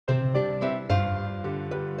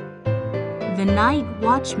The night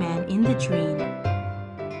watchman in the dream.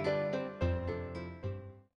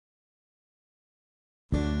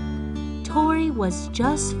 Tory was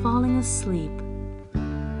just falling asleep.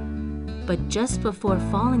 But just before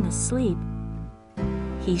falling asleep,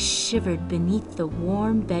 he shivered beneath the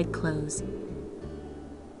warm bedclothes.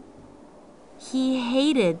 He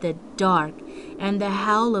hated the dark and the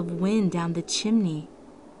howl of wind down the chimney.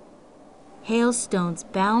 Hailstones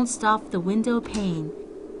bounced off the window pane,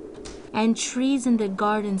 and trees in the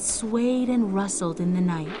garden swayed and rustled in the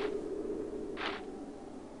night.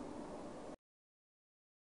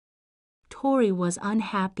 Tory was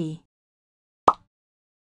unhappy.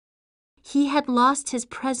 He had lost his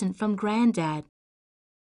present from Grandad,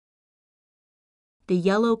 the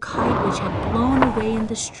yellow kite which had blown away in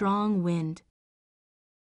the strong wind.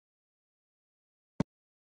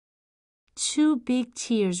 2 big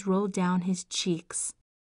tears rolled down his cheeks.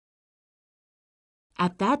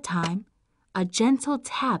 At that time, a gentle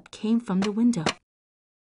tap came from the window.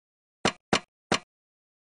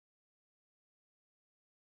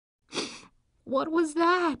 "What was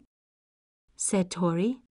that?" said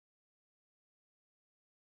Tory.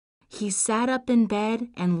 He sat up in bed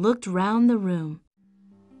and looked round the room.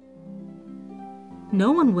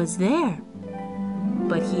 No one was there,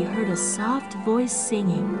 but he heard a soft voice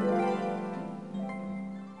singing.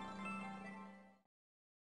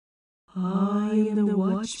 "I am the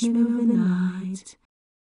watchman of the night.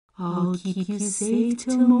 I'll keep you safe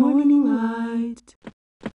till morning light."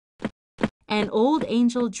 An old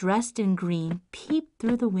angel dressed in green peeped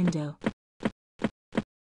through the window.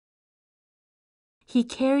 He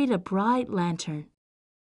carried a bright lantern.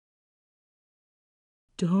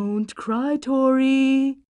 "Don't cry,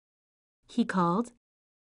 Tory," he called.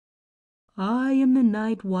 "I am the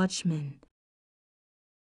night watchman.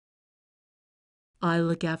 I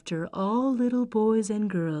look after all little boys and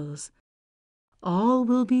girls. All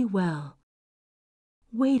will be well.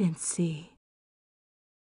 Wait and see."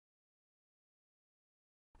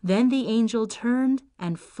 Then the angel turned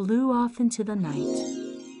and flew off into the night.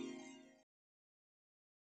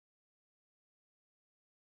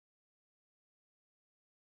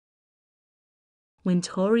 When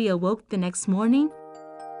Tory awoke the next morning,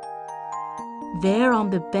 there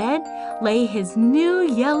on the bed lay his new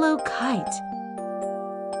yellow kite.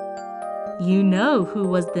 You know who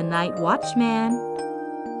was the night watchman.